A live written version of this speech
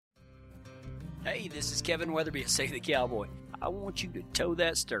Hey, this is Kevin Weatherby of Say the Cowboy. I want you to toe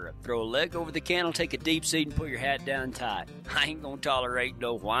that stirrup, throw a leg over the cantle, take a deep seat, and put your hat down tight. I ain't gonna tolerate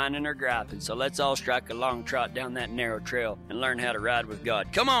no whining or griping, so let's all strike a long trot down that narrow trail and learn how to ride with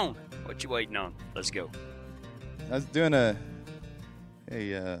God. Come on! What you waiting on? Let's go. I was doing a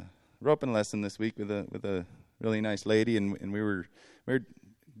roping lesson this week with a really nice lady, and we were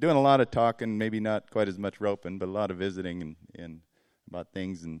doing a lot of talking, maybe not quite as much roping, but a lot of visiting and about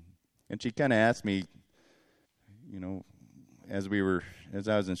things, and she kind of asked me, as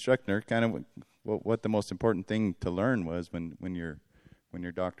I was instructing her, kind of what the most important thing to learn was when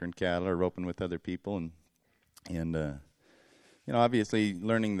you're doctoring cattle or roping with other people, and obviously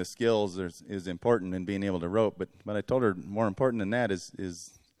learning the skills is important and being able to rope, but I told her more important than that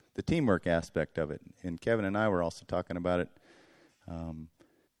is the teamwork aspect of it. And Kevin and I were also talking about it.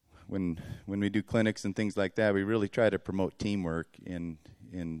 When we do clinics and things like that, we really try to promote teamwork in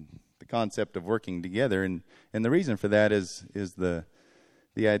the concept of working together, and the reason for that is the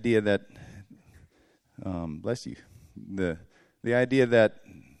idea that the idea that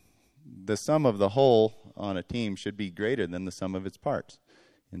the sum of the whole on a team should be greater than the sum of its parts.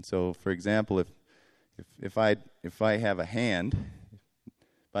 And so, for example, if I have a hand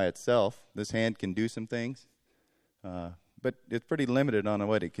by itself, this hand can do some things, but it's pretty limited on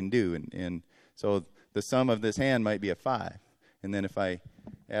what it can do, and so the sum of this hand might be a 5. And then if I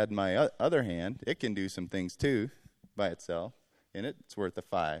add my other hand, it can do some things too by itself, and it's worth a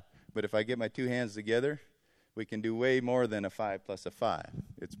 5. But if I get my two hands together, we can do way more than a 5 plus a 5.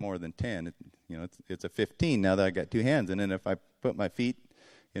 It's more than 10. It's a 15 now that I got two hands. And then if I put my feet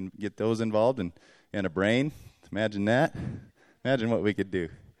and get those involved and a brain, imagine that. Imagine what we could do.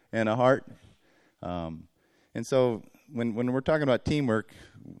 And a heart. And so when we're talking about teamwork,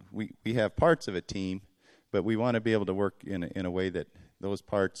 we have parts of a team, but we want to be able to work in a way that those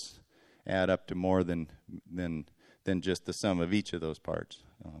parts add up to more than just the sum of each of those parts.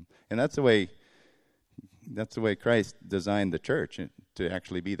 And that's the way Christ designed the church, to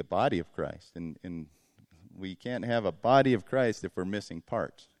actually be the body of Christ. And we can't have a body of Christ if we're missing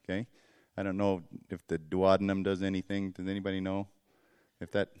parts. Okay, I don't know if the duodenum does anything. Does anybody know if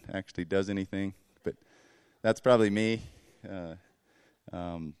that actually does anything? But that's probably me.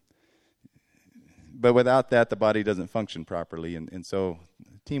 But without that, the body doesn't function properly. And so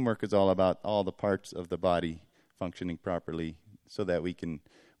teamwork is all about all the parts of the body functioning properly, so that we can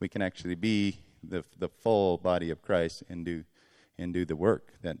actually be the full body of Christ and do the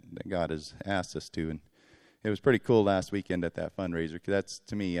work that God has asked us to. And it was pretty cool last weekend at that fundraiser, because that's,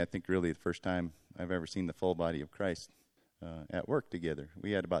 to me, I think really the first time I've ever seen the full body of Christ at work together.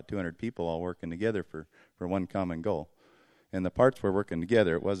 We had about 200 people all working together for one common goal. And the parts were working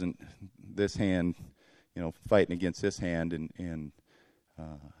together. It wasn't this hand, fighting against this hand. And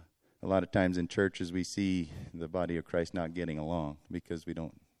a lot of times in churches we see the body of Christ not getting along because we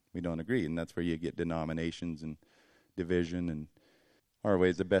don't agree. And that's where you get denominations and division, and our way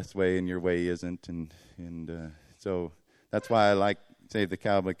is the best way and your way isn't. And so that's why I like Save the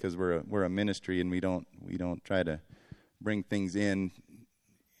Cowboy, because we're a ministry, and we don't try to bring things in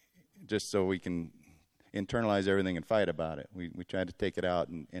just so we can internalize everything and fight about it. We try to take it out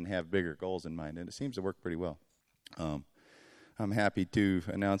and have bigger goals in mind, and it seems to work pretty well. I'm happy to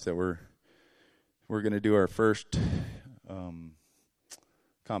announce that we're going to do our first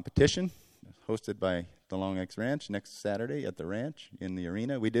competition, hosted by the Long X Ranch, next Saturday at the ranch in the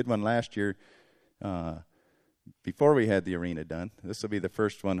arena. We did one last year before we had the arena done. This will be the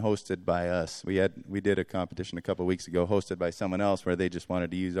first one hosted by us. We did a competition a couple of weeks ago hosted by someone else where they just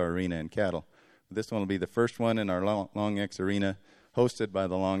wanted to use our arena and cattle. This one will be the first one in our Long X Arena, hosted by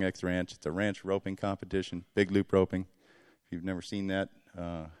the Long X Ranch. It's a ranch roping competition, big loop roping. If you've never seen that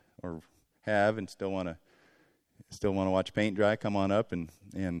or have and still want to watch paint dry, come on up and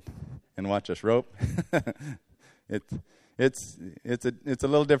watch us rope. It's a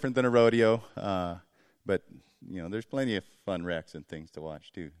little different than a rodeo, but there's plenty of fun wrecks and things to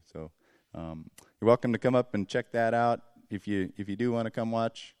watch too. So you're welcome to come up and check that out if you do want to come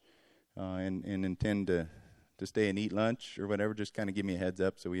watch. And intend to stay and eat lunch or whatever, just kind of give me a heads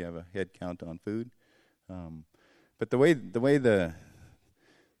up so we have a head count on food. But the way the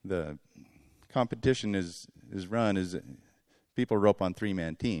competition is run is people rope on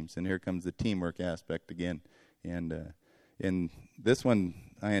 3-man teams, and here comes the teamwork aspect again. And in this one,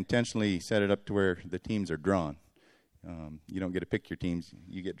 I intentionally set it up to where the teams are drawn. You don't get to pick your teams;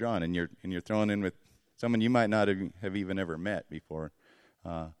 you get drawn, and you're thrown in with someone you might not have even ever met before.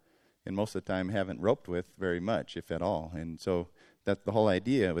 And most of the time haven't roped with very much, if at all. And so that's the whole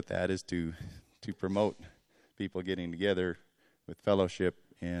idea with that, is to promote people getting together with fellowship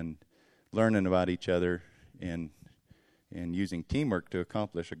and learning about each other and using teamwork to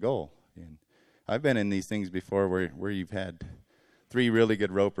accomplish a goal. And I've been in these things before where you've had 3 really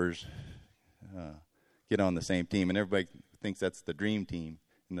good ropers get on the same team, and everybody thinks that's the dream team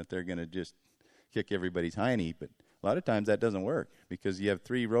and that they're going to just kick everybody's hiney. But a lot of times that doesn't work because you have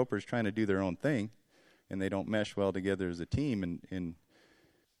 3 ropers trying to do their own thing, and they don't mesh well together as a team, and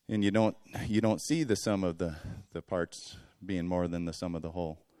you don't see the sum of the parts being more than the sum of the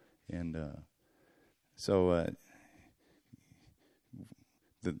whole. And so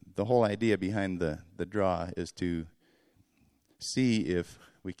the whole idea behind the draw is to see if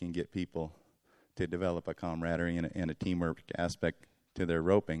we can get people to develop a camaraderie and a teamwork aspect to their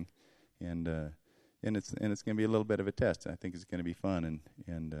roping, and it's going to be a little bit of a test. I think it's going to be fun,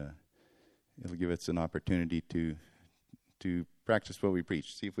 and it'll give us an opportunity to practice what we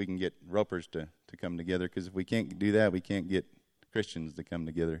preach. See if we can get ropers to come together, because if we can't do that, we can't get Christians to come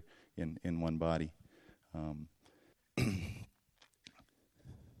together in one body.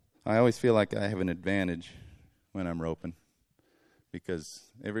 I always feel like I have an advantage when I'm roping,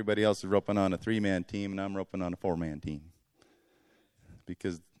 because everybody else is roping on a 3-man team and I'm roping on a 4-man team.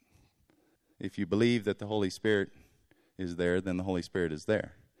 Because if you believe that the Holy Spirit is there, then the Holy Spirit is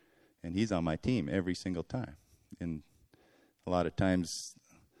there. And he's on my team every single time. And a lot of times,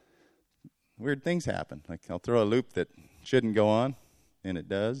 weird things happen. Like I'll throw a loop that shouldn't go on, and it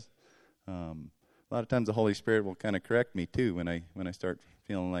does. A lot of times the Holy Spirit will kind of correct me too when I start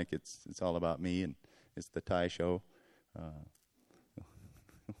feeling like it's all about me and it's the tie show.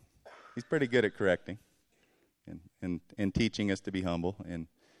 He's pretty good at correcting and teaching us to be humble and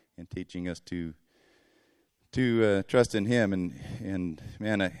teaching us to trust in him. And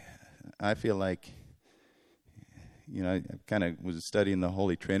man, I feel like, I kind of was studying the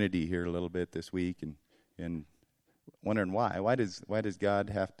Holy Trinity here a little bit this week and wondering why did God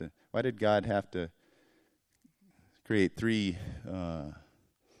have to create 3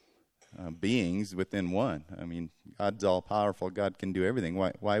 beings within one? I mean, God's all powerful. God can do everything.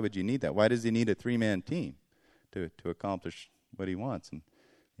 Why would you need that? Why does he need a 3-man team to accomplish what he wants?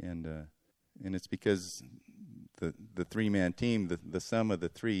 And it's because the 3-man team, the sum of the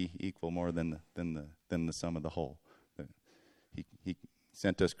 3 equal more than the sum of the whole. He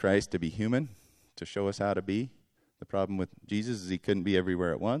sent us Christ to be human, to show us how to be. The problem with Jesus is he couldn't be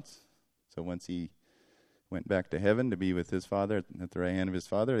everywhere at once. So once he went back to heaven to be with his Father at the right hand of his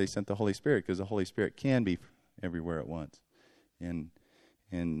Father, they sent the Holy Spirit, because the Holy Spirit can be everywhere at once. And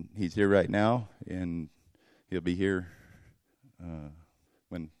he's here right now, and he'll be here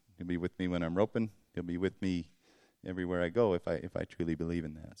when he'll be with me when I'm roping. He'll be with me everywhere I go if I truly believe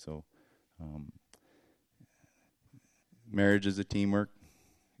in that. So marriage is a teamwork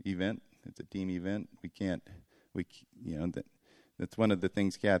event. It's a team event. That's one of the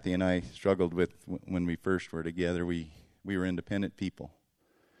things Kathy and I struggled with when we first were together. We were independent people,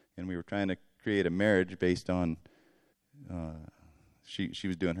 and we were trying to create a marriage based on she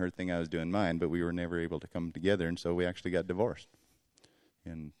was doing her thing, I was doing mine, but we were never able to come together, and so we actually got divorced.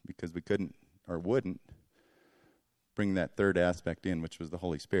 And because we couldn't or wouldn't bring that third aspect in, which was the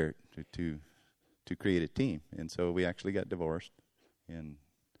Holy Spirit, to create a team. And so we actually got divorced, and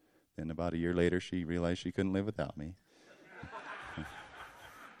then about a year later she realized she couldn't live without me.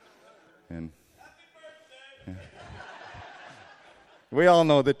 And we all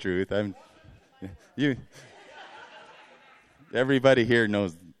know the truth. Everybody here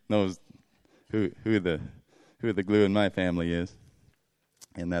knows who the glue in my family is,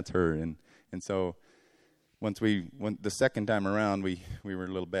 and that's her. And so when the second time around, we were a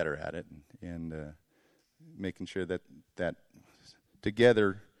little better at it, and making sure that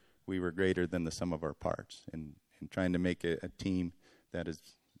together we were greater than the sum of our parts, and trying to make a team that is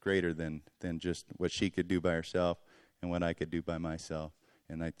greater than just what she could do by herself and what I could do by myself.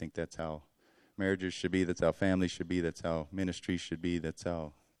 And I think that's how marriages should be, that's how families should be, that's how ministry should be, that's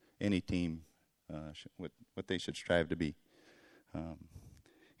how any team, what they should strive to be.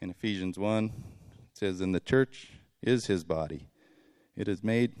 In Ephesians 1, it says, "And the church is his body. It is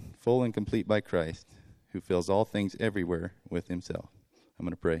made full and complete by Christ, who fills all things everywhere with himself." I'm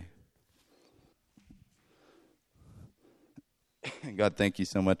going to pray. God, thank you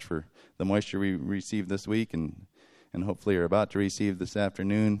so much for the moisture we received this week and hopefully are about to receive this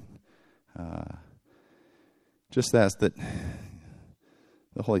afternoon. Just ask that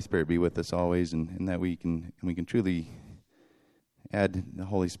the Holy Spirit be with us always, and that we can truly add the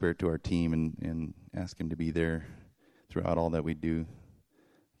Holy Spirit to our team and ask him to be there throughout all that we do.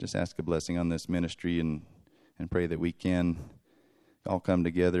 Just ask a blessing on this ministry and pray that we can all come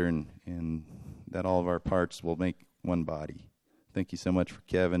together and that all of our parts will make one body thank you so much for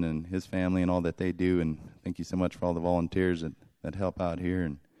Kevin and his family and all that they do, and thank you so much for all the volunteers that help out here.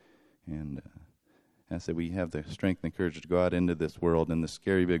 And I said we have the strength and courage to go out into this world, in this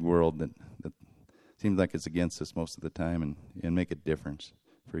scary big world that seems like it's against us most of the time, and make a difference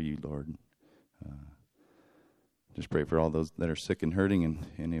for you, Lord. Just pray for all those that are sick and hurting, and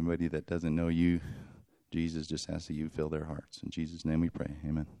anybody that doesn't know you, Jesus. Just ask that you fill their hearts. In Jesus' name we pray.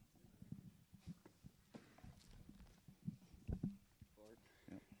 Amen.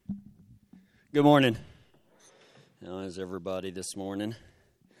 Good morning. How is everybody this morning?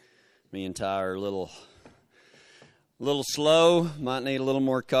 Me and Ty are a little slow. Might need a little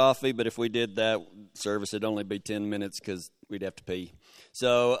more coffee, but if we did that service, it'd only be 10 minutes because we'd have to pee.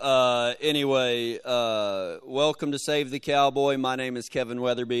 So anyway, welcome to Save the Cowboy. My name is Kevin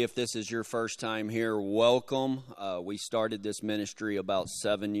Weatherby. If this is your first time here, welcome. We started this ministry about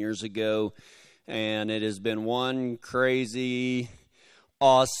 7 years ago, and it has been one crazy,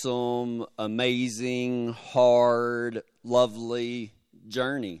 awesome, amazing, hard, lovely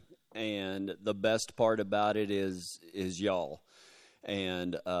journey. And the best part about it is y'all,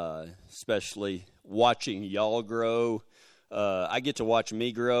 and especially watching y'all grow. I get to watch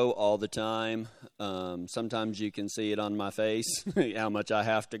me grow all the time. Sometimes you can see it on my face, how much I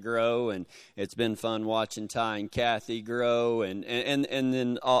have to grow, and it's been fun watching Ty and Kathy grow, and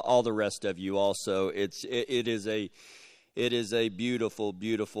then all the rest of you also. It is a beautiful,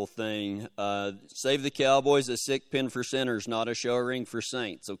 beautiful thing. Save the Cowboys, a sick pen for sinners, not a show ring for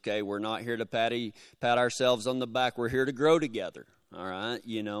saints, okay? We're not here to pat ourselves on the back. We're here to grow together, all right?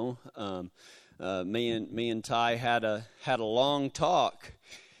 You know, me and Ty had a long talk,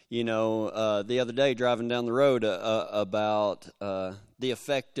 you know, the other day driving down the road about the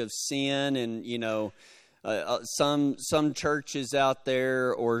effect of sin, and, you know, some churches out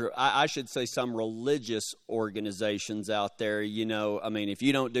there, or I should say some religious organizations out there, you know, I mean, if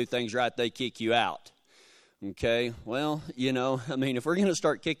you don't do things right, they kick you out. Okay, well, you know, I mean, if we're going to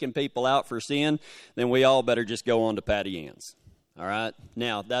start kicking people out for sin, then we all better just go on to Patty Ann's. All right?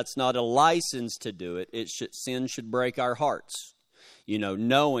 Now, that's not a license to do it. Sin should break our hearts, you know,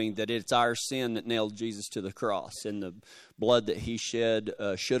 knowing that it's our sin that nailed Jesus to the cross, and the blood that he shed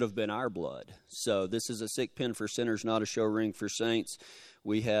should have been our blood. So this is a sick pen for sinners, not a show ring for saints.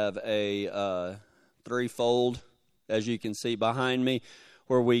 We have a threefold, as you can see behind me,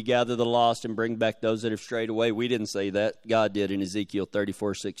 where we gather the lost and bring back those that have strayed away. We didn't say that. God did in Ezekiel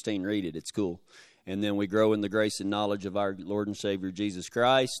 34:16. Read it. It's cool. And then we grow in the grace and knowledge of our Lord and Savior Jesus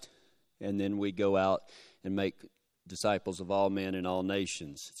Christ. And then we go out and make disciples of all men and all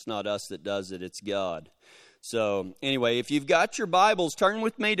nations. It's not us that does it, it's God. So anyway, if you've got your Bibles, turn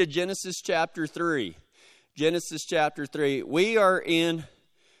with me to Genesis chapter 3. Genesis chapter 3. We are in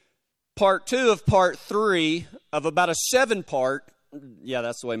part 2 of part 3 of about a 7-part, yeah,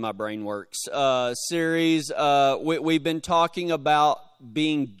 that's the way my brain works, series. We've been talking about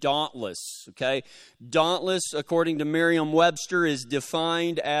being dauntless, okay? Dauntless, according to Merriam-Webster, is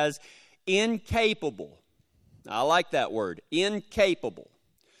defined as incapable. I like that word, incapable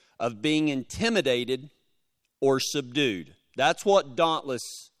of being intimidated or subdued. That's what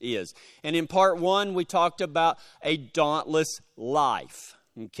dauntless is. And in part 1, we talked about a dauntless life,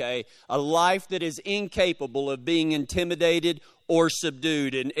 okay? A life that is incapable of being intimidated or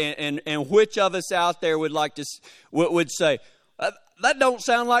subdued. And which of us out there would say, that don't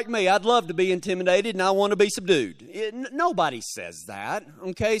sound like me. I'd love to be intimidated and I want to be subdued. Nobody says that,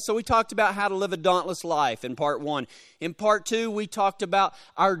 okay? So we talked about how to live a dauntless life in part 1. In part 2, we talked about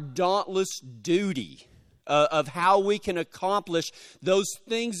our dauntless duty of how we can accomplish those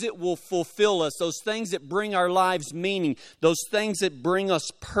things that will fulfill us, those things that bring our lives meaning, those things that bring us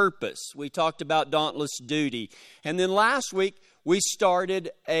purpose. We talked about dauntless duty. And then last week, we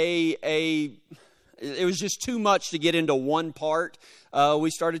started it was just too much to get into one part.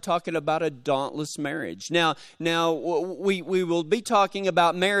 We started talking about a dauntless marriage. Now we will be talking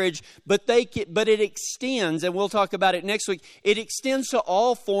about marriage, but it extends, and we'll talk about it next week. It extends to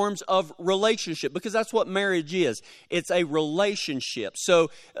all forms of relationship, because that's what marriage is. It's a relationship. So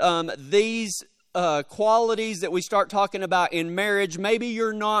these qualities that we start talking about in marriage, maybe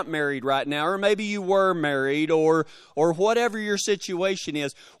you're not married right now, or maybe you were married, or whatever your situation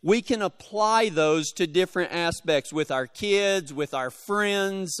is, we can apply those to different aspects with our kids, with our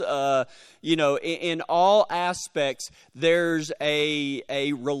friends, in all aspects. There's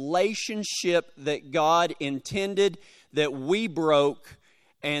a relationship that God intended that we broke,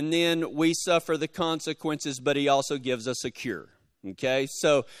 and then we suffer the consequences, but He also gives us a cure. Okay,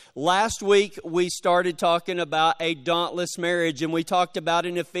 so last week we started talking about a dauntless marriage, and we talked about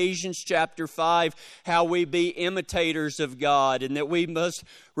in Ephesians chapter 5 how we be imitators of God and that we must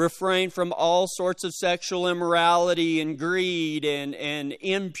refrain from all sorts of sexual immorality and greed and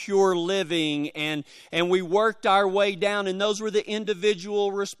impure living, and we worked our way down, and those were the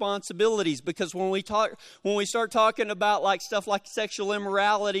individual responsibilities, because when we start talking about like stuff like sexual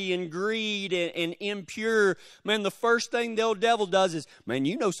immorality and greed and impure, man, the first thing the old devil does is, man,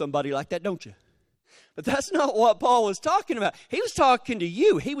 you know somebody like that, don't you? But that's not what Paul was talking about. He was talking to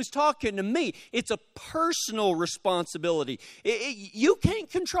you. He was talking to me. It's a personal responsibility. You can't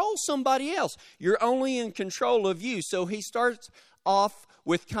control somebody else. You're only in control of you. So he starts off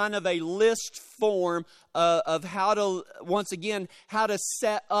with kind of a list form of how to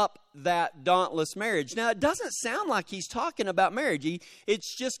set up that dauntless marriage. Now, it doesn't sound like he's talking about marriage.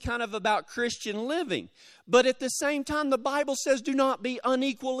 It's just kind of about Christian living. But at the same time, the Bible says do not be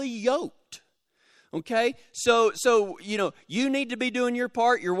unequally yoked. Okay? So you need to be doing your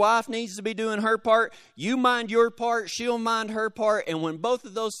part. Your wife needs to be doing her part. You mind your part. She'll mind her part. And when both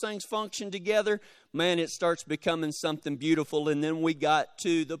of those things function together, man, it starts becoming something beautiful. And then we got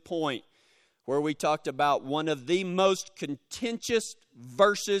to the point where we talked about one of the most contentious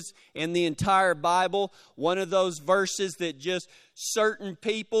verses in the entire Bible. One of those verses that just certain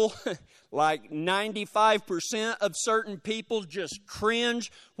people, like 95% of certain people, just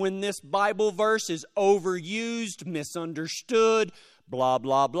cringe when this Bible verse is overused, misunderstood, blah,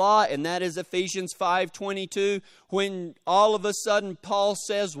 blah, blah. And that is Ephesians 5:22, when all of a sudden Paul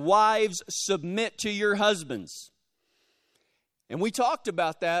says, wives, submit to your husbands. And we talked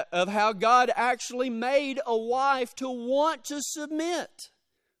about that, of how God actually made a wife to want to submit.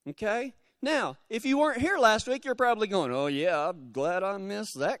 Okay? Now, if you weren't here last week, you're probably going, oh yeah, I'm glad I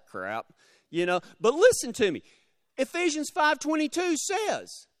missed that crap. But listen to me. Ephesians 5:22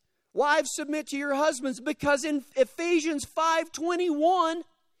 says, wives, submit to your husbands, because in Ephesians 5:21,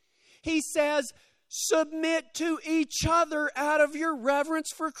 he says, submit to each other out of your reverence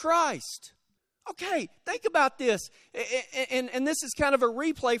for Christ. Okay, think about this, and this is kind of a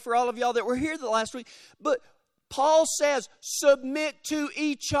replay for all of y'all that were here the last week, but Paul says, submit to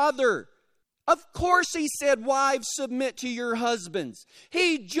each other. Of course he said, wives, submit to your husbands.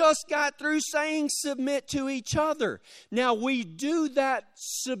 He just got through saying submit to each other. Now, we do that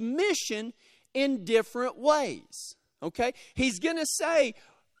submission in different ways, okay? He's going to say,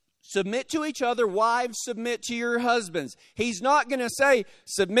 submit to each other. Wives, submit to your husbands. He's not going to say,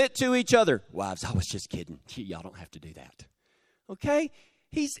 submit to each other. Wives, I was just kidding. Y'all don't have to do that. Okay?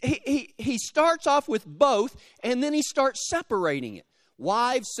 He starts off with both, and then he starts separating it.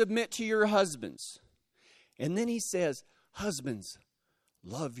 Wives, submit to your husbands. And then he says, husbands,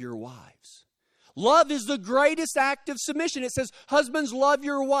 love your wives. Love is the greatest act of submission. It says, husbands, love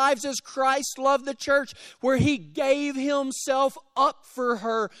your wives as Christ loved the church, where he gave himself up for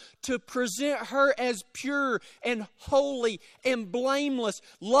her to present her as pure and holy and blameless.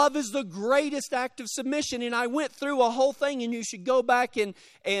 Love is the greatest act of submission. And I went through a whole thing, and you should go back and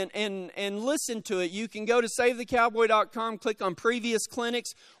listen to it. You can go to SaveTheCowboy.com, click on previous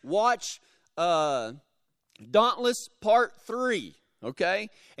clinics, watch Dauntless Part 3. Okay?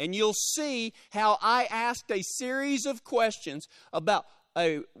 And you'll see how I asked a series of questions about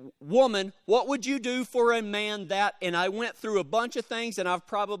a woman, what would you do for a man that, and I went through a bunch of things, and I've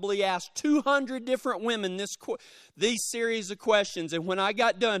probably asked 200 different women these series of questions. And when I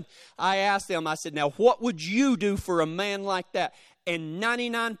got done, I asked them, I said, now what would you do for a man like that? And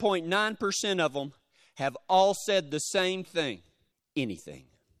 99.9% of them have all said the same thing: anything.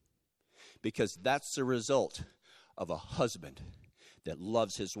 Because that's the result of a husband that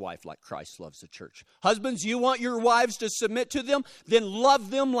loves his wife like Christ loves the church. Husbands, you want your wives to submit to them? Then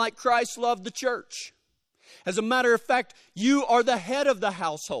love them like Christ loved the church. As a matter of fact, you are the head of the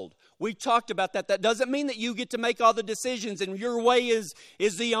household. We talked about that. That doesn't mean that you get to make all the decisions and your way is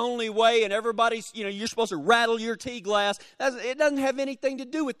the only way, and everybody's, you're supposed to rattle your tea glass. It doesn't have anything to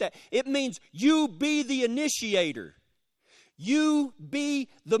do with that. It means you be the initiator. You be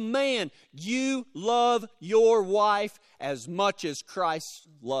the man. You love your wife as much as Christ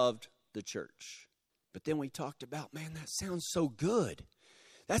loved the church. But then we talked about, man, that sounds so good.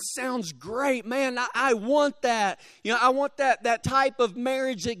 That sounds great, man. I want that. I want that type of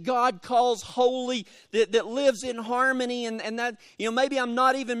marriage that God calls holy, that lives in harmony, and that, maybe I'm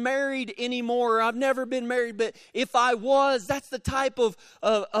not even married anymore, or I've never been married, but if I was, that's the type of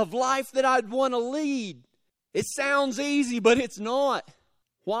life that I'd want to lead. It sounds easy, but it's not.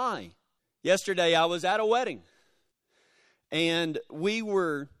 Why? Yesterday I was at a wedding, and we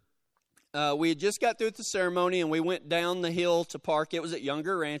were we had just got through with the ceremony, and we went down the hill to park. It was at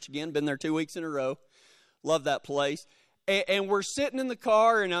Younger Ranch again. Been there 2 weeks in a row. Love that place. And we're sitting in the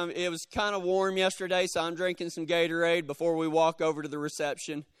car, and it was kind of warm yesterday, so I'm drinking some Gatorade before we walk over to the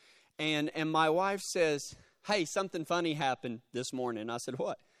reception. And my wife says, "Hey, something funny happened this morning." I said,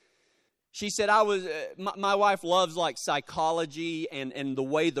 "What?" She said, my wife loves like psychology and the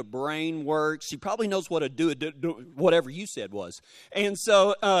way the brain works. She probably knows what whatever you said was. And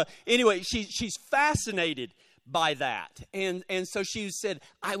so anyway, she's fascinated by that. And so she said,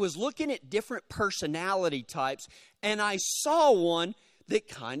 "I was looking at different personality types, and I saw one that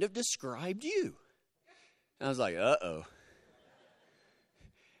kind of described you." And I was like, uh-oh.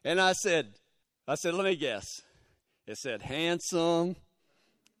 And I said, "Let me guess." It said handsome,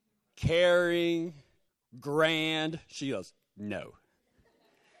 caring, grand. She goes, "No."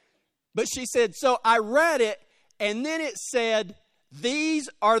 But she said, so I read it, and then it said, these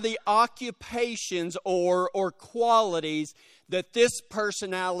are the occupations or qualities that this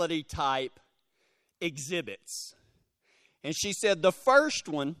personality type exhibits. And she said the first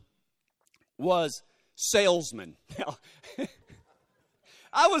one was salesman. Now,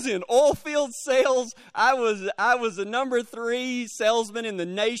 I was in oil field sales. I was the number 3 salesman in the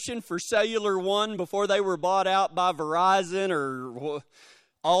nation for Cellular One before they were bought out by Verizon or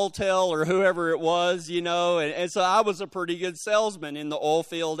Alltel or whoever it was, you know. And so I was a pretty good salesman in the oil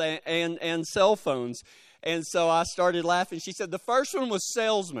field and cell phones. And so I started laughing. She said the first one was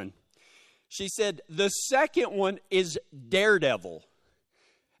salesman. She said the second one is daredevil.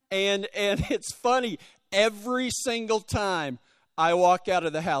 And it's funny, every single time I walk out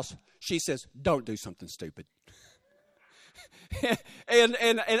of the house, she says, "Don't do something stupid."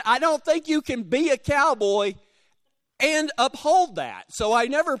 and I don't think you can be a cowboy and uphold that. So I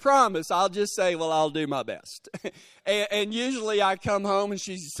never promise. I'll just say, well, I'll do my best. and usually I come home and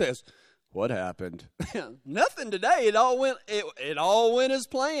she says, "What happened?" "Nothing today. It all went as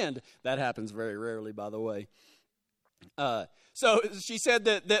planned." That happens very rarely, by the way. So she said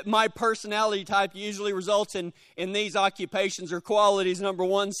that my personality type usually results in these occupations or qualities. Number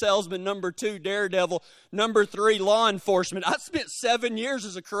 1, salesman. Number 2, daredevil. Number 3, law enforcement. I spent 7 years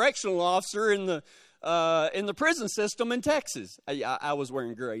as a correctional officer in the prison system in Texas. I was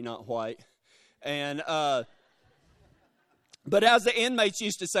wearing gray, not white. And but as the inmates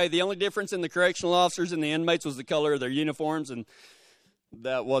used to say, the only difference in the correctional officers and the inmates was the color of their uniforms, and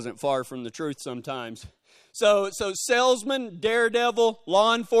that wasn't far from the truth sometimes. So salesman, daredevil,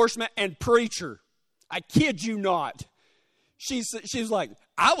 law enforcement, and preacher. I kid you not. She's like,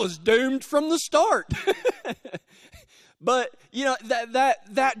 I was doomed from the start. But you know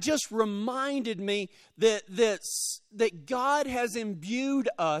that just reminded me that God has imbued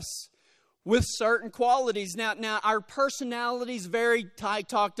us with certain qualities. Now our personalities vary. Ty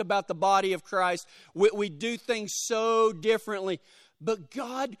talked about the body of Christ. We do things so differently. But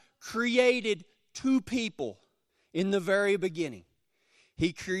God created 2 people in the very beginning.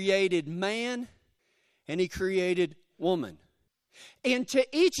 He created man and he created woman. And to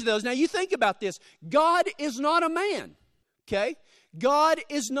each of those, now you think about this, God is not a man, okay? God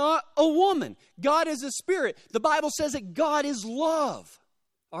is not a woman. God is a spirit. The Bible says that God is love,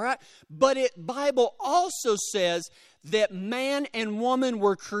 all right? But the Bible also says that man and woman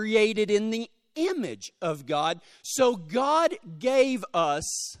were created in the image of God. So God gave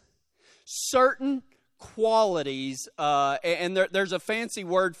us certain qualities, and there's a fancy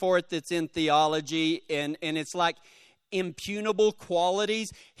word for it that's in theology, and it's like impugnable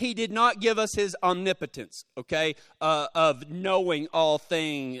qualities. He did not give us his omnipotence, okay, of knowing all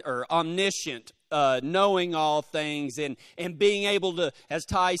things, or omniscient, knowing all things, and being able to, as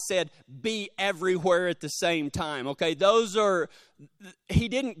Ty said, be everywhere at the same time, okay? He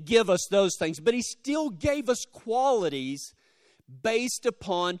didn't give us those things, but he still gave us qualities based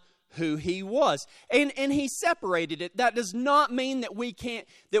upon who he was. And he separated it. That does not mean that we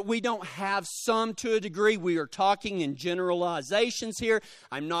don't have some to a degree. We are talking in generalizations here.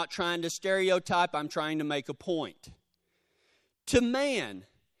 I'm not trying to stereotype. I'm trying to make a point. To man,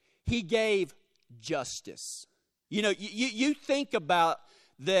 he gave justice. You know, you think about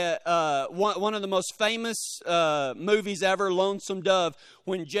one of the most famous movies ever, Lonesome Dove,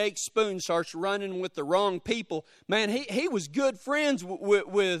 when Jake Spoon starts running with the wrong people. Man, he was good friends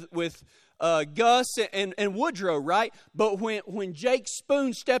with Gus and Woodrow, right? But when Jake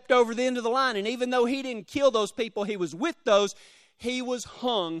Spoon stepped over the end of the line, and even though he didn't kill those people, he was with those, he was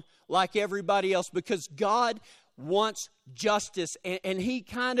hung like everybody else, because God wants justice, and he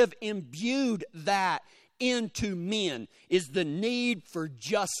kind of imbued that into men, is the need for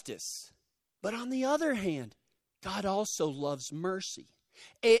justice. But on the other hand, God also loves mercy.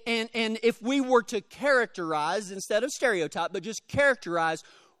 And if we were to characterize, instead of stereotype, but just characterize,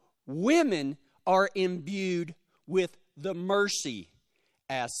 women are imbued with the mercy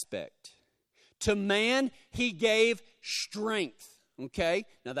aspect. To man, he gave strength. Okay?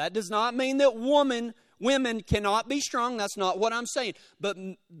 Now, that does not mean that women cannot be strong. That's not what I'm saying. But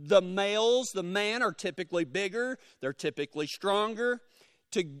the males, the men, are typically bigger. They're typically stronger.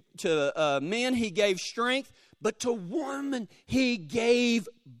 To men, he gave strength. But to woman, he gave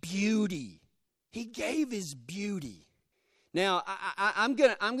beauty. He gave his beauty. Now, I'm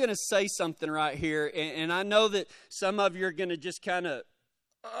gonna say something right here, and I know that some of you are gonna just kind of,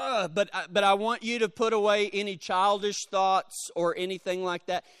 but I want you to put away any childish thoughts or anything like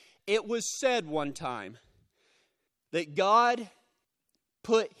that. It was said one time that God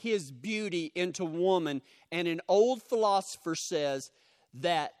put his beauty into woman, and an old philosopher says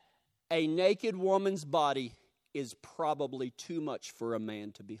that a naked woman's body is probably too much for a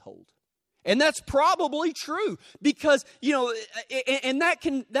man to behold. And that's probably true because, and that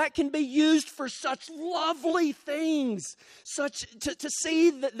can be used for such lovely things, such to see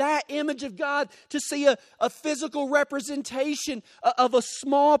that image of God, to see a physical representation of a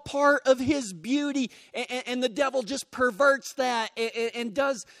small part of his beauty, and the devil just perverts that and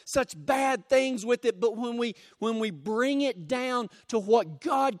does such bad things with it. But when we bring it down to what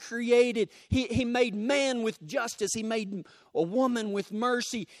God created, he made man with justice, he made a woman with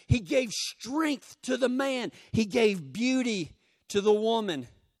mercy. He gave strength to the man. He gave beauty to the woman.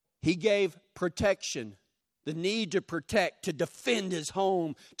 He gave protection. The need to protect, to defend his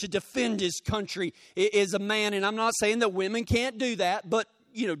home, to defend his country is a man. And I'm not saying that women can't do that, but,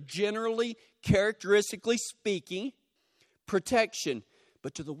 generally, characteristically speaking, protection.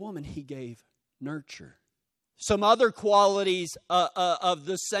 But to the woman, he gave nurture. Some other qualities of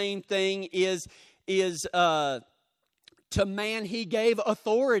the same thing is to man, he gave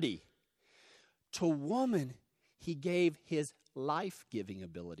authority. To woman, he gave his life-giving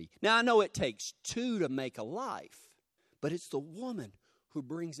ability. Now, I know it takes two to make a life, but it's the woman who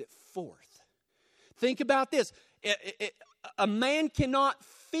brings it forth. Think about this. A man cannot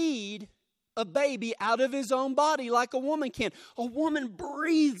feed a baby out of his own body like a woman can. A woman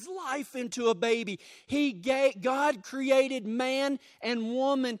breathes life into a baby. God created man and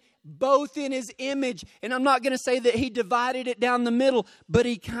woman both in his image. And I'm not going to say that he divided it down the middle, but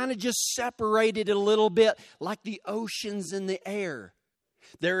he kind of just separated it a little bit like the oceans and the air.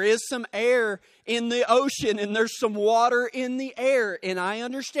 There is some air in the ocean and there's some water in the air, and I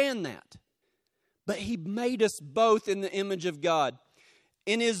understand that. But he made us both in the image of God.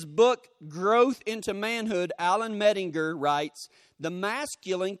 In his book, Growth into Manhood, Alan Mettinger writes, the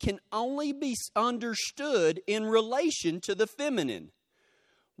masculine can only be understood in relation to the feminine.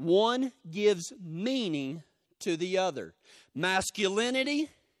 One gives meaning to the other. Masculinity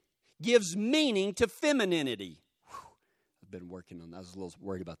gives meaning to femininity. I've been working on that. I was a little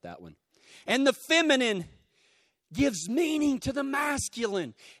worried about that one. And the feminine gives meaning to the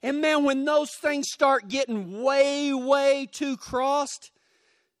masculine. And man, when those things start getting way, way too crossed,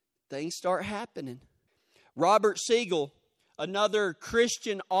 things start happening. Robert Siegel, another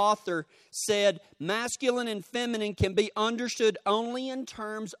Christian author, said masculine and feminine can be understood only in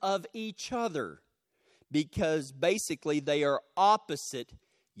terms of each other because basically they are opposite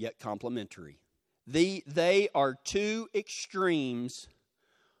yet complementary. They are two extremes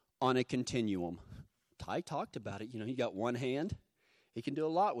on a continuum. Ty talked about it. You got one hand. He can do a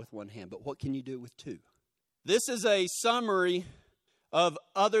lot with one hand, but what can you do with two? This is a summary of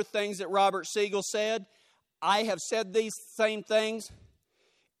other things that Robert Siegel said. I have said these same things,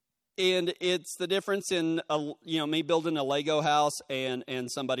 and it's the difference in me building a Lego house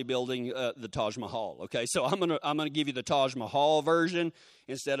and somebody building the Taj Mahal. Okay, so I'm gonna give you the Taj Mahal version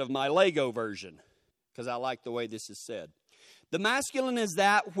instead of my Lego version because I like the way this is said. The masculine is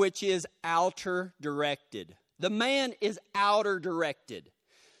that which is outer directed. The man is outer directed.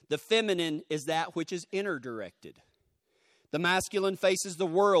 The feminine is that which is inner directed. The masculine faces the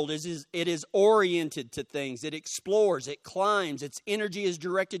world. It is oriented to things. It explores. It climbs. Its energy is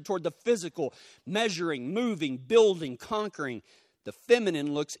directed toward the physical, measuring, moving, building, conquering. The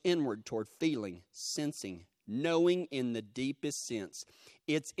feminine looks inward toward feeling, sensing, knowing in the deepest sense.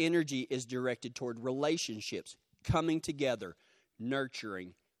 Its energy is directed toward relationships, coming together,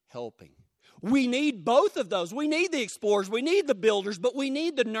 nurturing, helping. We need both of those. We need the explorers. We need the builders, but we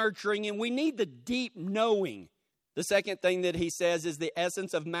need the nurturing and we need the deep knowing. The second thing that he says is the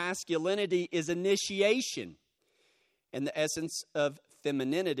essence of masculinity is initiation, and the essence of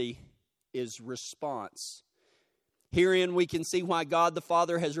femininity is response. Herein we can see why God the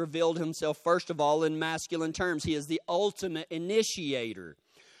Father has revealed himself, first of all, in masculine terms. He is the ultimate initiator.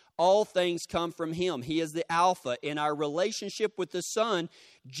 All things come from him. He is the Alpha. In our relationship with the Son,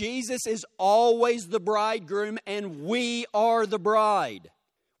 Jesus is always the bridegroom, and we are the bride.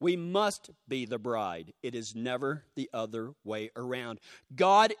 We must be the bride. It is never the other way around.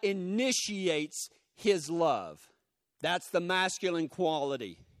 God initiates his love. That's the masculine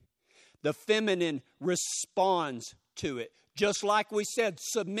quality. The feminine responds to it. Just like we said,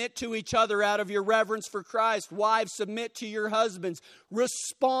 submit to each other out of your reverence for Christ. Wives, submit to your husbands.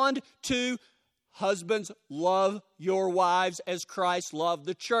 Respond to husbands. Love your wives as Christ loved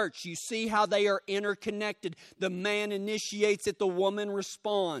the church. You see how they are interconnected. The man initiates it, the woman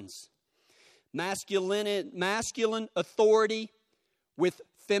responds. Masculine authority with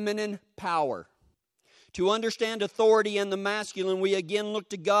feminine power. To understand authority and the masculine, we again look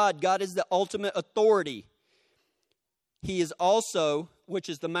to God. God is the ultimate authority. He is also, which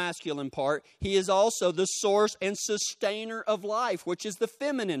is the masculine part, he is also the source and sustainer of life, which is the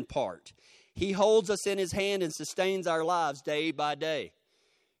feminine part. He holds us in his hand and sustains our lives day by day.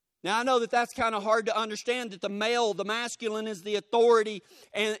 Now, I know that that's kind of hard to understand, that the male, the masculine, is the authority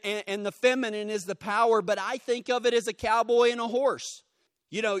and the feminine is the power, but I think of it as a cowboy and a horse.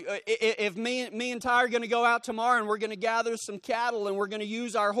 You know, if me and Ty are going to go out tomorrow and we're going to gather some cattle and we're going to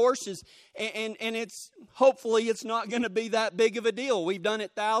use our horses, and hopefully it's not going to be that big of a deal. We've done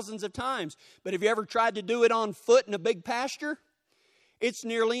it thousands of times. But have you ever tried to do it on foot in a big pasture? It's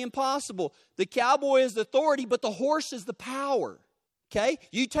nearly impossible. The cowboy is the authority, but the horse is the power. Okay?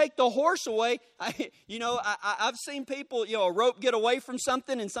 You take the horse away. I've seen people, a rope get away from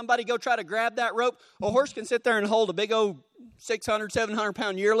something and somebody go try to grab that rope. A horse can sit there and hold a big old 600,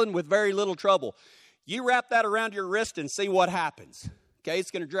 700-pound yearling with very little trouble. You wrap that around your wrist and see what happens. Okay? It's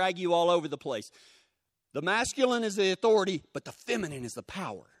going to drag you all over the place. The masculine is the authority, but the feminine is the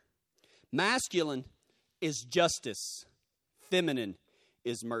power. Masculine is justice. Feminine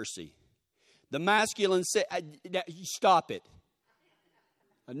is mercy. The masculine said, stop it.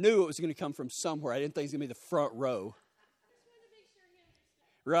 I knew it was going to come from somewhere. I didn't think it was going to be the front row.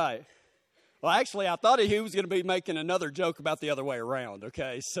 Right. Well, actually, I thought he was going to be making another joke about the other way around.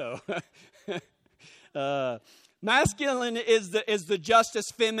 Okay, so masculine is the justice,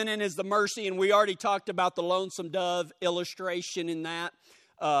 feminine is the mercy, and we already talked about the lonesome dove illustration in that.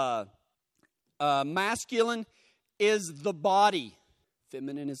 Masculine is the body,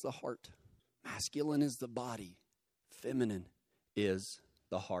 feminine is the heart. Masculine is the body, feminine is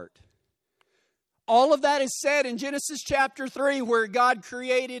the heart. All of that is said in Genesis chapter 3, where God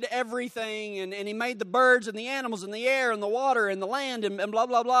created everything, and he made the birds and the animals and the air and the water and the land and blah,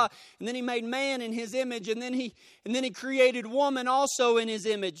 blah, blah. And then he made man in his image, and then he created woman also in his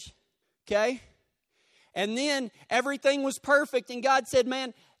image. Okay? And then everything was perfect, and God said,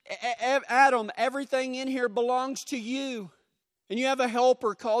 man, Adam, everything in here belongs to you. And you have a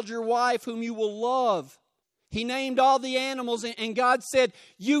helper called your wife whom you will love. He named all the animals, and God said,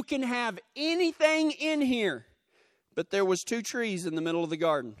 you can have anything in here. But there was 2 trees in the middle of the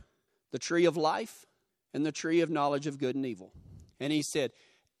garden, the tree of life and the tree of knowledge of good and evil. And he said,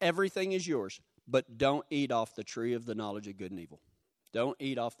 everything is yours, but don't eat off the tree of the knowledge of good and evil. Don't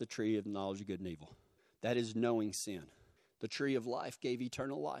eat off the tree of the knowledge of good and evil. That is knowing sin. The tree of life gave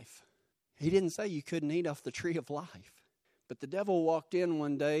eternal life. He didn't say you couldn't eat off the tree of life. But the devil walked in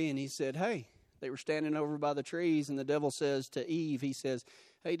one day and he said, hey, they were standing over by the trees, and the devil says to Eve, he says,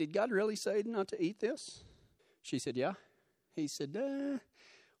 hey, did God really say not to eat this? She said, yeah. He said,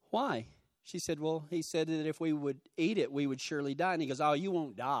 why? She said, well, he said that if we would eat it, we would surely die. And he goes, oh, you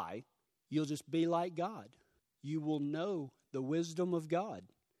won't die. You'll just be like God. You will know the wisdom of God.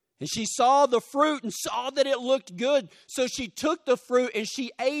 And she saw the fruit and saw that it looked good. So she took the fruit and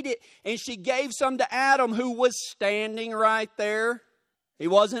she ate it, and she gave some to Adam, who was standing right there. He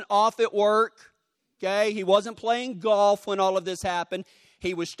wasn't off at work. Okay, he wasn't playing golf when all of this happened.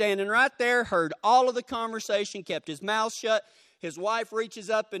 He was standing right there, heard all of the conversation, kept his mouth shut. His wife reaches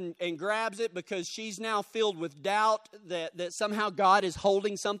up and grabs it because she's now filled with doubt that somehow God is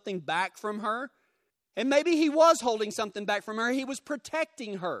holding something back from her. And maybe he was holding something back from her. He was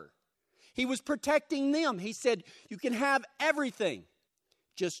protecting her. He was protecting them. He said, you can have everything.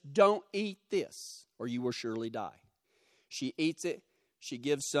 Just don't eat this or you will surely die. She eats it. She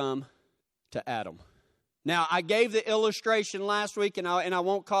gives some to Adam. Now, I gave the illustration last week, and I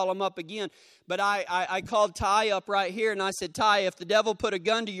won't call him up again, but I called Ty up right here, and I said, Ty, if the devil put a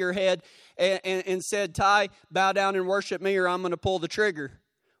gun to your head and said, Ty, bow down and worship me, or I'm going to pull the trigger,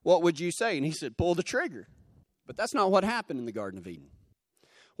 what would you say? And he said, pull the trigger. But that's not what happened in the Garden of Eden.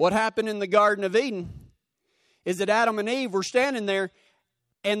 What happened in the Garden of Eden is that Adam and Eve were standing there,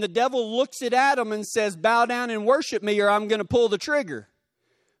 and the devil looks at Adam and says, bow down and worship me or I'm going to pull the trigger.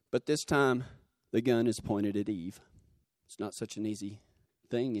 But this time, the gun is pointed at Eve. It's not such an easy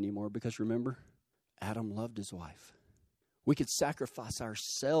thing anymore because remember, Adam loved his wife. We could sacrifice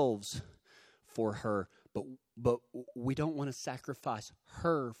ourselves for her, but we don't want to sacrifice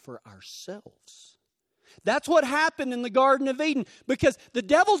her for ourselves. That's what happened in the Garden of Eden because the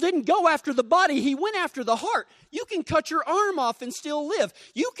devil didn't go after the body. He went after the heart. You can cut your arm off and still live.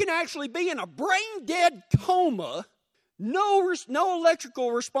 You can actually be in a brain-dead coma, no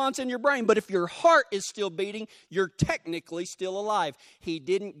electrical response in your brain, but if your heart is still beating, you're technically still alive. He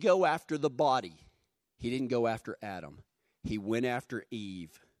didn't go after the body. He didn't go after Adam. He went after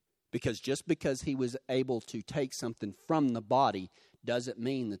Eve because just because he was able to take something from the body doesn't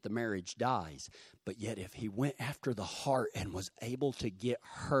mean that the marriage dies. But yet if he went after the heart and was able to get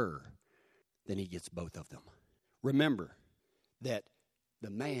her, then he gets both of them. Remember that the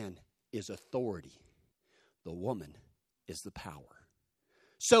man is authority. The woman is the power.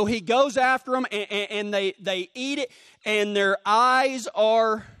 So he goes after them and they eat it and their eyes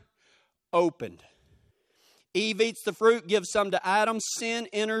are opened. Eve eats the fruit, gives some to Adam. Sin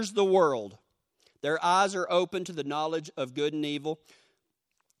enters the world. Their eyes are open to the knowledge of good and evil.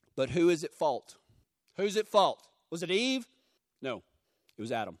 But who is at fault? Who's at fault? Was it Eve? No, it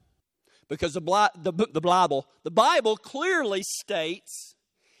was Adam. Because the Bible clearly states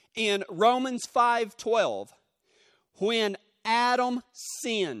in Romans 5:12, when Adam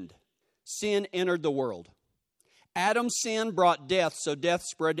sinned, sin entered the world. Adam's sin brought death, so death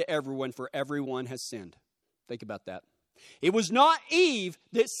spread to everyone, for everyone has sinned. Think about that. It was not Eve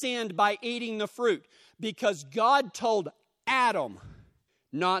that sinned by eating the fruit, because God told Adam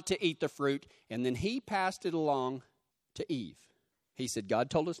not to eat the fruit, and then he passed it along to Eve. He said, God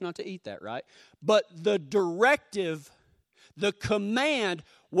told us not to eat that, right? But the directive, the command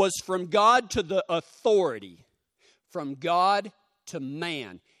was from God to the authority, from God to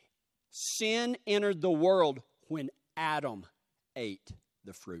man. Sin entered the world when Adam ate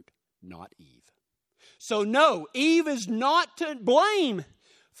the fruit, not Eve. So no, Eve is not to blame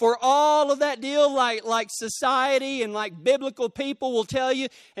for all of that deal like society and like biblical people will tell you,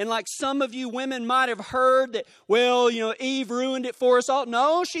 and like some of you women might have heard that, well, Eve ruined it for us all.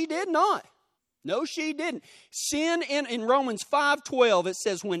 No, she did not. No, she didn't. Sin in Romans 5:12, it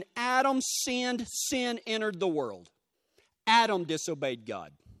says, when Adam sinned, sin entered the world. Adam disobeyed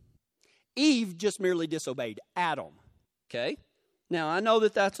God. Eve just merely disobeyed Adam. Okay? Now, I know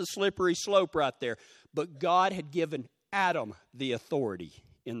that that's a slippery slope right there, but God had given Adam the authority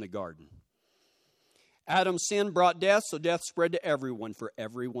in the garden. Adam's sin brought death, so death spread to everyone, for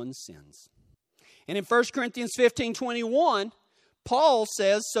everyone sins. And in 1 Corinthians 15:21, Paul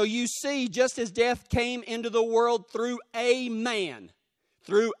says, so you see, just as death came into the world through a man,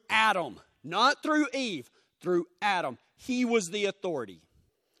 through Adam, not through Eve, through Adam. He was the authority.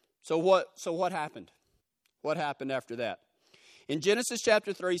 So what happened? What happened after that? In Genesis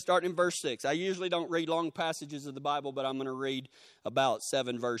chapter 3, starting in verse 6, I usually don't read long passages of the Bible, but I'm going to read about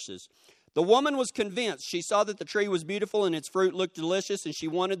 7 verses. The woman was convinced. She saw that the tree was beautiful and its fruit looked delicious, and she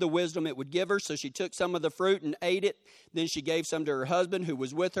wanted the wisdom it would give her, so she took some of the fruit and ate it. Then she gave some to her husband who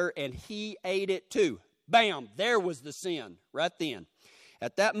was with her, and he ate it too. Bam! There was the sin right then.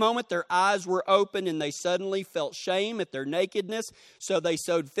 At that moment, their eyes were opened, and they suddenly felt shame at their nakedness, so they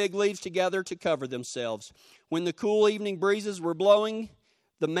sewed fig leaves together to cover themselves. When the cool evening breezes were blowing,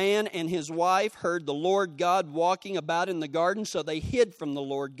 the man and his wife heard the Lord God walking about in the garden, so they hid from the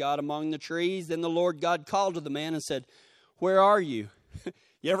Lord God among the trees. Then the Lord God called to the man and said, where are you?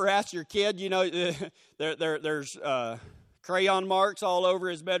 You ever ask your kid, there's crayon marks all over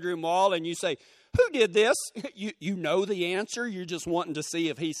his bedroom wall, and you say, who did this? You know the answer. You're just wanting to see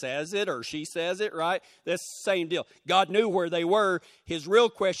if he says it or she says it, right? That's the same deal. God knew where they were. His real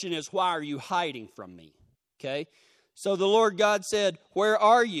question is, why are you hiding from me? Okay? So the Lord God said, where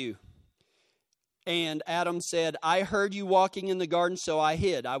are you? And Adam said, I heard you walking in the garden, so I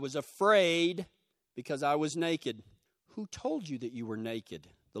hid. I was afraid because I was naked. Who told you that you were naked?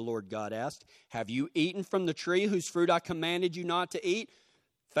 The Lord God asked. Have you eaten from the tree whose fruit I commanded you not to eat?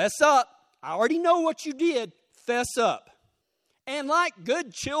 Fess up. I already know what you did. Fess up. And like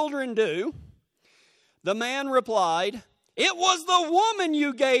good children do, the man replied, it was the woman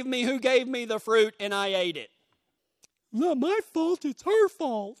you gave me who gave me the fruit, and I ate it. Not my fault, it's her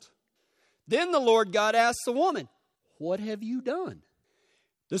fault. Then the Lord God asked the woman, what have you done?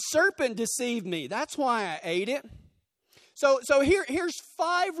 The serpent deceived me. That's why I ate it. So here's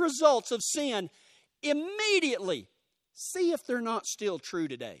 5 results of sin immediately. See if they're not still true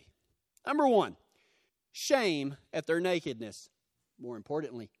today. Number 1, shame at their nakedness. More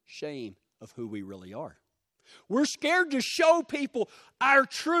importantly, shame of who we really are. We're scared to show people our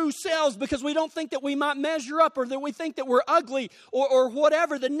true selves because we don't think that we might measure up, or that we think that we're ugly, or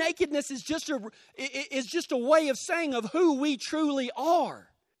whatever. The nakedness is just a way of saying of who we truly are.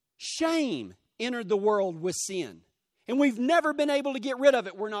 Shame entered the world with sin, and we've never been able to get rid of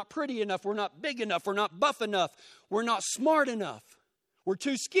it. We're not pretty enough. We're not big enough. We're not buff enough. We're not smart enough. We're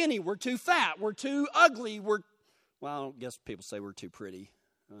too skinny. We're too fat. We're too ugly. Well, I don't guess people say we're too pretty.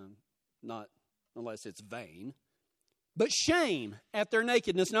 Not unless it's vain. But shame at their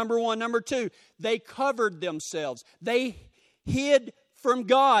nakedness, number one. Number two, they covered themselves. They hid from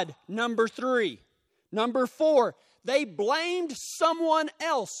God, number three. Number four, they blamed someone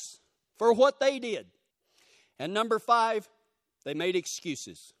else for what they did. And number five, they made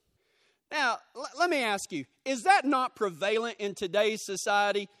excuses. Now, let me ask you, is that not prevalent in today's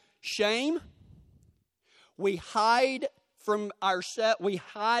society? Shame? We hide from ourselves.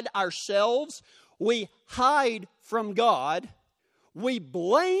 We hide from God. We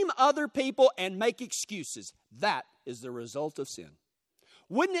blame other people and make excuses. That is the result of sin.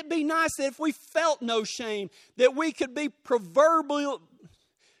 Wouldn't it be nice that if we felt no shame, that we could be proverbially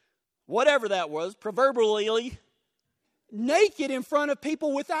naked in front of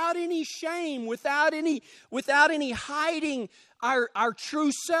people without any shame, without any hiding our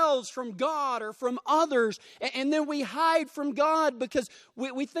true selves from God or from others. And then we hide from God because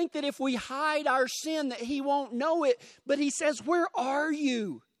we think that if we hide our sin that He won't know it. But He says, where are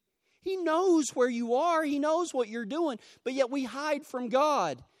you? He knows where you are. He knows what you're doing. But yet we hide from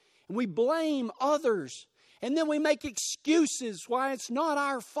God. And we blame others. And then we make excuses why it's not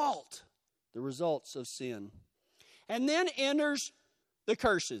our fault. The results of sin. And then enters the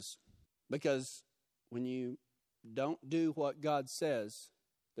curses. Because when you don't do what God says,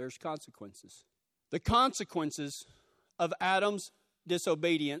 there's consequences. The consequences of Adam's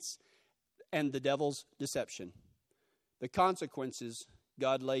disobedience and the devil's deception. The consequences,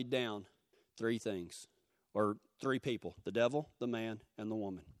 God laid down three things, or three people: the devil, the man, and the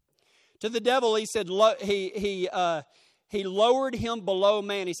woman. To the devil, he said, he lowered him below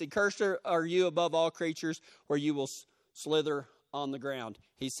man. He said, "Cursed are you above all creatures, where you will slither on the ground."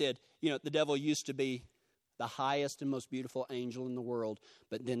 He said, the devil used to be the highest and most beautiful angel in the world,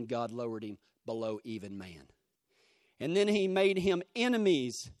 but then God lowered him below even man. And then He made him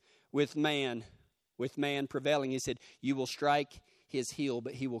enemies with man prevailing. He said, "You will strike his heel,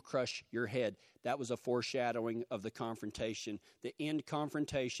 but he will crush your head." That was a foreshadowing of the confrontation, the end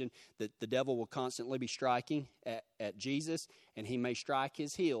confrontation, that the devil will constantly be striking at Jesus, and he may strike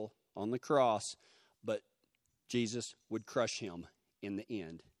his heel on the cross, but Jesus would crush him in the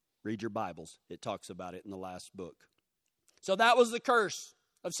end. Read your Bibles. It talks about it in the last book. So that was the curse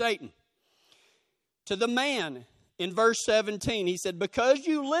of Satan. To the man, in verse 17, he said, "Because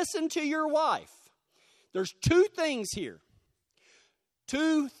you listen to your wife." There's two things here.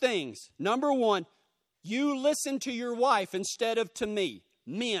 Two things. Number one, you listen to your wife instead of to me.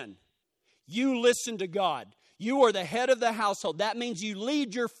 Men, you listen to God. You are the head of the household. That means you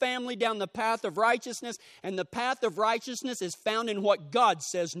lead your family down the path of righteousness, and the path of righteousness is found in what God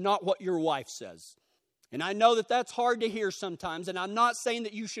says, not what your wife says. And I know that that's hard to hear sometimes, and I'm not saying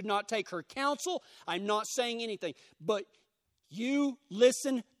that you should not take her counsel. I'm not saying anything. But you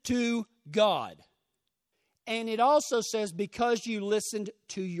listen to God. And it also says, because you listened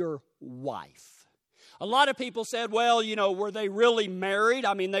to your wife. A lot of people said, well, were they really married?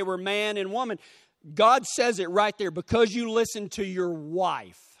 I mean, they were man and woman. God says it right there, because you listened to your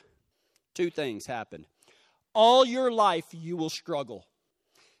wife. Two things happened. All your life you will struggle.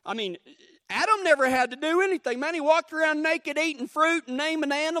 I mean, Adam never had to do anything. Man, he walked around naked, eating fruit and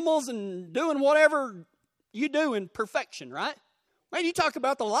naming animals and doing whatever you do in perfection, right? Man, you talk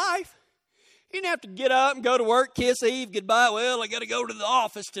about the life. He didn't have to get up and go to work, kiss Eve goodbye. Well, I got to go to the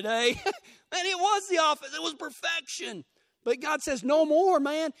office today. Man, it was the office. It was perfection. But God says, no more,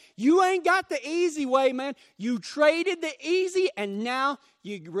 man. You ain't got the easy way, man. You traded the easy, and now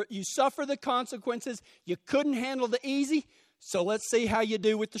you suffer the consequences. You couldn't handle the easy, so let's see how you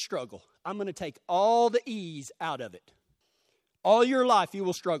do with the struggle. I'm going to take all the ease out of it. All your life you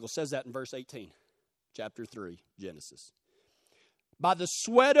will struggle, says that in verse 18, chapter 3, Genesis. By the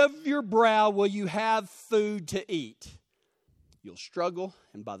sweat of your brow will you have food to eat. You'll struggle,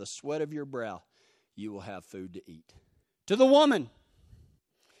 and by the sweat of your brow you will have food to eat. To the woman,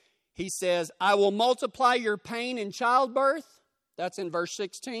 He says, I will multiply your pain in childbirth. That's in verse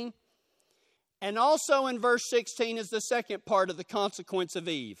 16. And also in verse 16 is the second part of the consequence of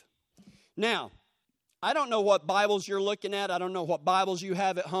Eve. Now, I don't know what Bibles you're looking at. I don't know what Bibles you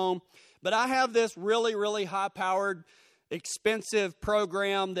have at home. But I have this really, really high-powered, expensive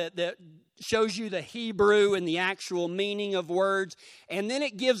program that shows you the Hebrew and the actual meaning of words. And then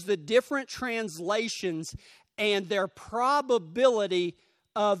it gives the different translations and their probability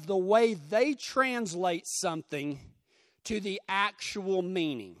of the way they translate something to the actual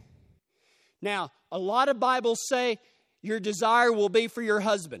meaning. Now, a lot of Bibles say your desire will be for your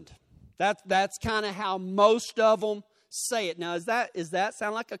husband. That's kind of how most of them say it. Now, does that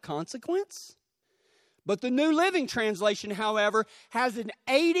sound like a consequence? But the New Living Translation, however, has an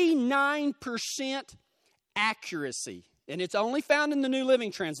 89% accuracy. And it's only found in the New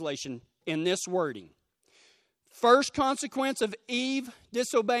Living Translation in this wording. First consequence of Eve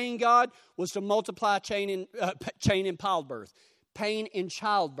disobeying God was to multiply pain in childbirth. Pain in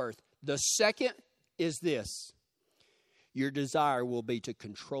childbirth. The second is this: your desire will be to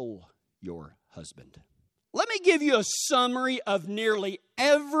control your husband. Let me give you a summary of nearly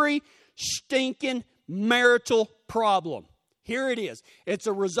every stinking marital problem. Here it is. It's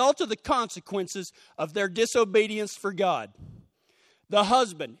a result of the consequences of their disobedience for God. The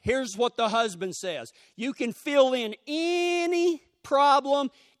husband, here's what the husband says. You can fill in any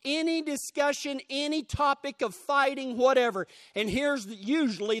problem, any discussion, any topic of fighting, whatever. And here's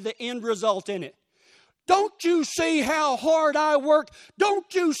usually the end result in it. Don't you see how hard I work? Don't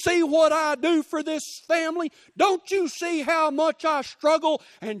you see what I do for this family? Don't you see how much I struggle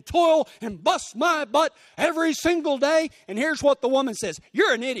and toil and bust my butt every single day? And here's what the woman says.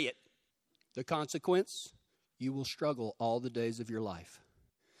 You're an idiot. The consequence? You will struggle all the days of your life.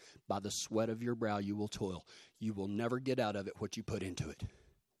 By the sweat of your brow you will toil. You will never get out of it what you put into it.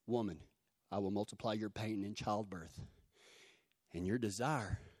 Woman, I will multiply your pain in childbirth. And your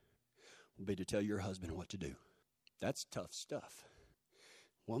desire will be to tell your husband what to do. That's tough stuff.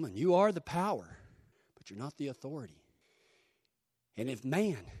 Woman, you are the power, but you're not the authority. And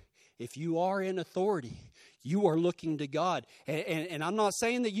if you are in authority, you are looking to God. And I'm not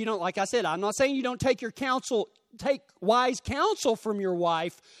saying that you don't, like I said, I'm not saying you don't take wise counsel from your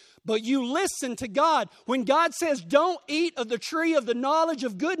wife, but you listen to God. When God says, don't eat of the tree of the knowledge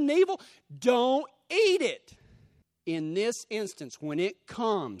of good and evil, don't eat it. In this instance, when it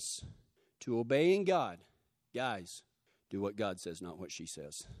comes to obeying God, guys, do what God says, not what she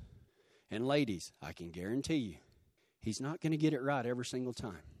says. And ladies, I can guarantee you, he's not going to get it right every single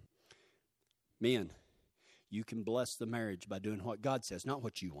time. Men, you can bless the marriage by doing what God says, not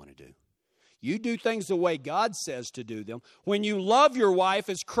what you want to do. You do things the way God says to do them. When you love your wife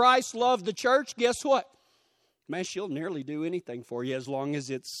as Christ loved the church, guess what? Man, she'll nearly do anything for you as long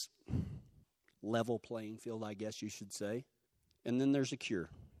as it's level playing field, I guess you should say. And then there's a cure.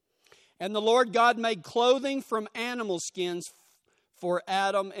 And the Lord God made clothing from animal skins for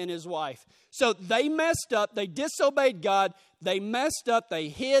Adam and his wife. So they messed up. They disobeyed God. They messed up. They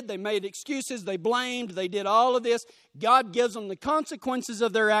hid. They made excuses. They blamed. They did all of this. God gives them the consequences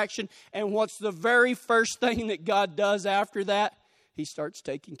of their action. And what's the very first thing that God does after that? He starts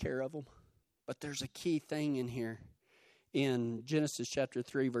taking care of them. But there's a key thing in here. In Genesis chapter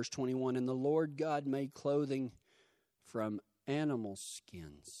 3, verse 21, and the Lord God made clothing from animal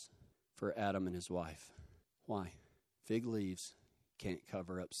skins for Adam and his wife. Why? Fig leaves can't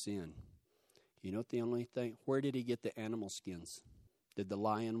cover up sin. You know what the only thing? Where did he get the animal skins? Did the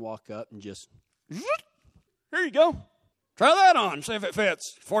lion walk up and just, here you go. Try that on, see if it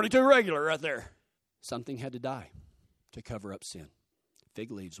fits. 42 regular right there. Something had to die to cover up sin.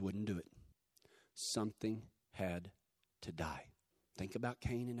 Fig leaves wouldn't do it. Something had to die. Think about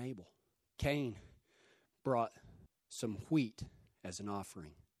Cain and Abel. Cain brought some wheat as an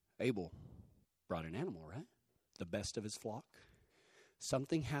offering. Abel brought an animal, right? The best of his flock.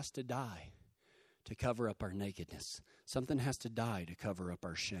 Something has to die to cover up our nakedness. Something has to die to cover up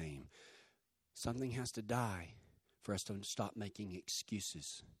our shame. Something has to die for us to stop making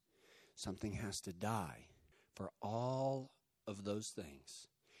excuses. Something has to die for all of those things.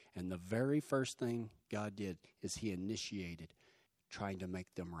 And the very first thing God did is he initiated trying to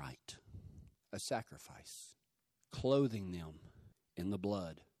make them right. A sacrifice. Clothing them in the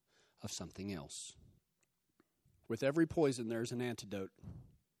blood of something else. With every poison, there's an antidote.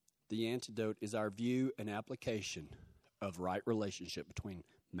 The antidote is our view and application of right relationship between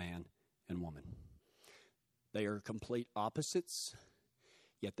man and woman. They are complete opposites,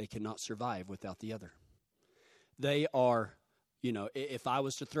 yet they cannot survive without the other. They are, if I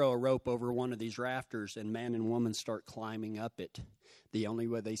was to throw a rope over one of these rafters and man and woman start climbing up it, the only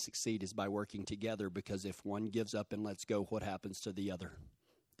way they succeed is by working together, because if one gives up and lets go, what happens to the other?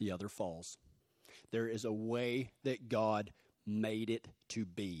 The other falls. There is a way that God made it to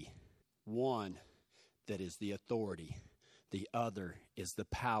be. One that is the authority. The other is the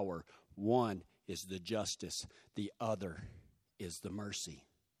power. One is the justice. The other is the mercy.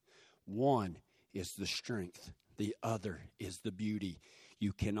 One is the strength. The other is the beauty.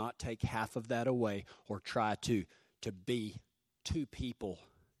 You cannot take half of that away or try to be two people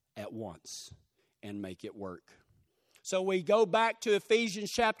at once and make it work. So we go back to Ephesians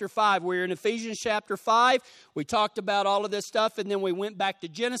chapter 5. We're in Ephesians chapter 5. We talked about all of this stuff, and then we went back to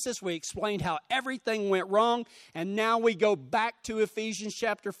Genesis. We explained how everything went wrong, and now we go back to Ephesians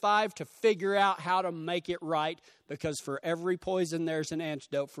chapter 5 to figure out how to make it right, because for every poison there's an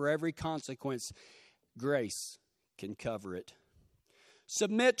antidote. For every consequence, grace can cover it.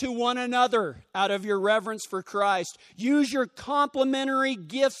 Submit to one another out of your reverence for Christ. Use your complementary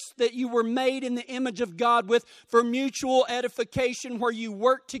gifts that you were made in the image of God with for mutual edification, where you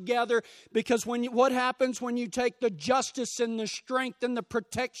work together. Because what happens when you take the justice and the strength and the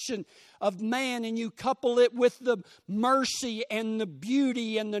protection of man and you couple it with the mercy and the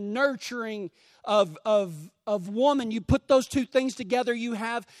beauty and the nurturing of woman? You put those two things together, you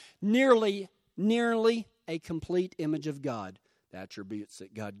have nearly a complete image of God. The attributes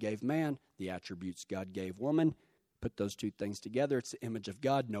that God gave man, the attributes God gave woman. Put those two things together, it's the image of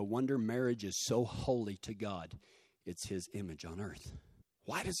God. No wonder marriage is so holy to God. It's His image on earth.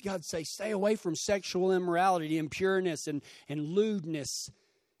 Why does God say, stay away from sexual immorality, impureness, and lewdness,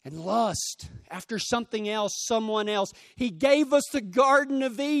 and lust after something else, someone else? He gave us the Garden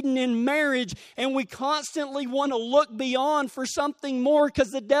of Eden in marriage, and we constantly want to look beyond for something more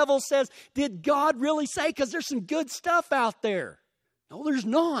because the devil says, did God really say? Because there's some good stuff out there. No, there's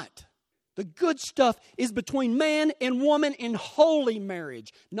not. The good stuff is between man and woman in holy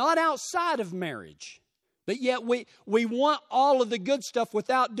marriage, not outside of marriage. But yet we want all of the good stuff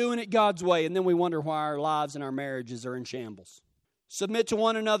without doing it God's way, and then we wonder why our lives and our marriages are in shambles. Submit to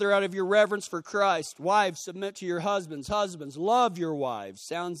one another out of your reverence for Christ. Wives, submit to your husbands. Husbands, love your wives.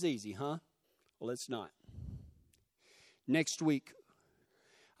 Sounds easy, huh? Well, it's not. Next week,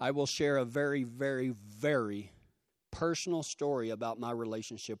 I will share a very, very, very personal story about my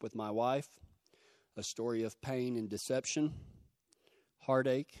relationship with my wife. A story of pain and deception,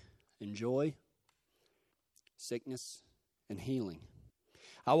 heartache and joy, sickness and healing.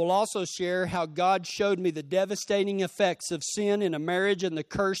 I will also share how God showed me the devastating effects of sin in a marriage and the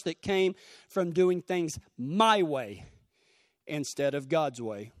curse that came from doing things my way instead of God's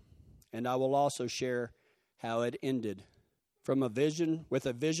way. And I will also share how it ended with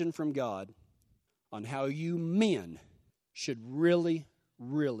a vision from God on how you men should really,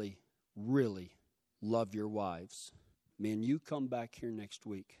 really, really love your wives. Men, you come back here next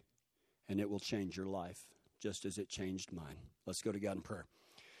week and it will change your life just as it changed mine. Let's go to God in prayer.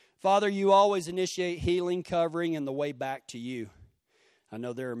 Father, you always initiate healing, covering, and the way back to you. I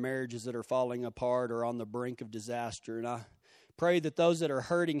know there are marriages that are falling apart or on the brink of disaster, and I pray that those that are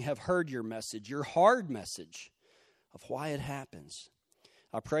hurting have heard your message, your hard message of why it happens.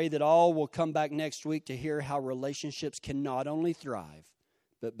 I pray that all will come back next week to hear how relationships can not only thrive,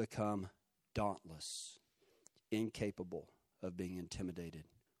 but become dauntless, incapable of being intimidated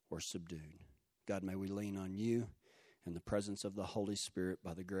or subdued. God, may we lean on you and the presence of the Holy Spirit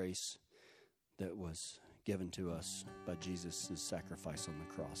by the grace that was given to us by Jesus' sacrifice on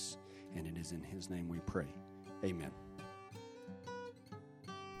the cross. And it is in His name we pray. Amen.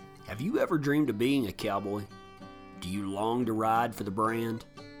 Have you ever dreamed of being a cowboy? Do you long to ride for the brand?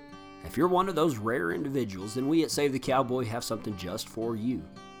 If you're one of those rare individuals, then we at Save the Cowboy have something just for you.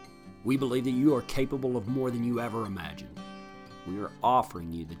 We believe that you are capable of more than you ever imagined. We are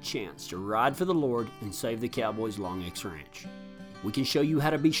offering you the chance to ride for the Lord and save the Cowboys Long X Ranch. We can show you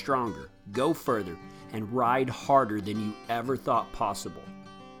how to be stronger, go further, and ride harder than you ever thought possible.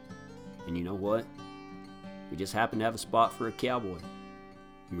 And you know what? We just happen to have a spot for a cowboy.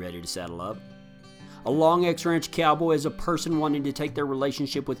 You ready to saddle up? A Long X Ranch cowboy is a person wanting to take their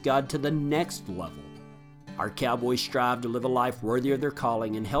relationship with God to the next level. Our cowboys strive to live a life worthy of their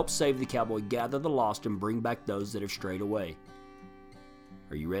calling and help Save the Cowboy gather the lost and bring back those that have strayed away.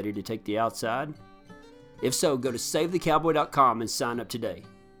 Are you ready to take the outside? If so, go to SaveTheCowboy.com and sign up today.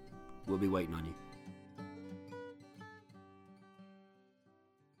 We'll be waiting on you.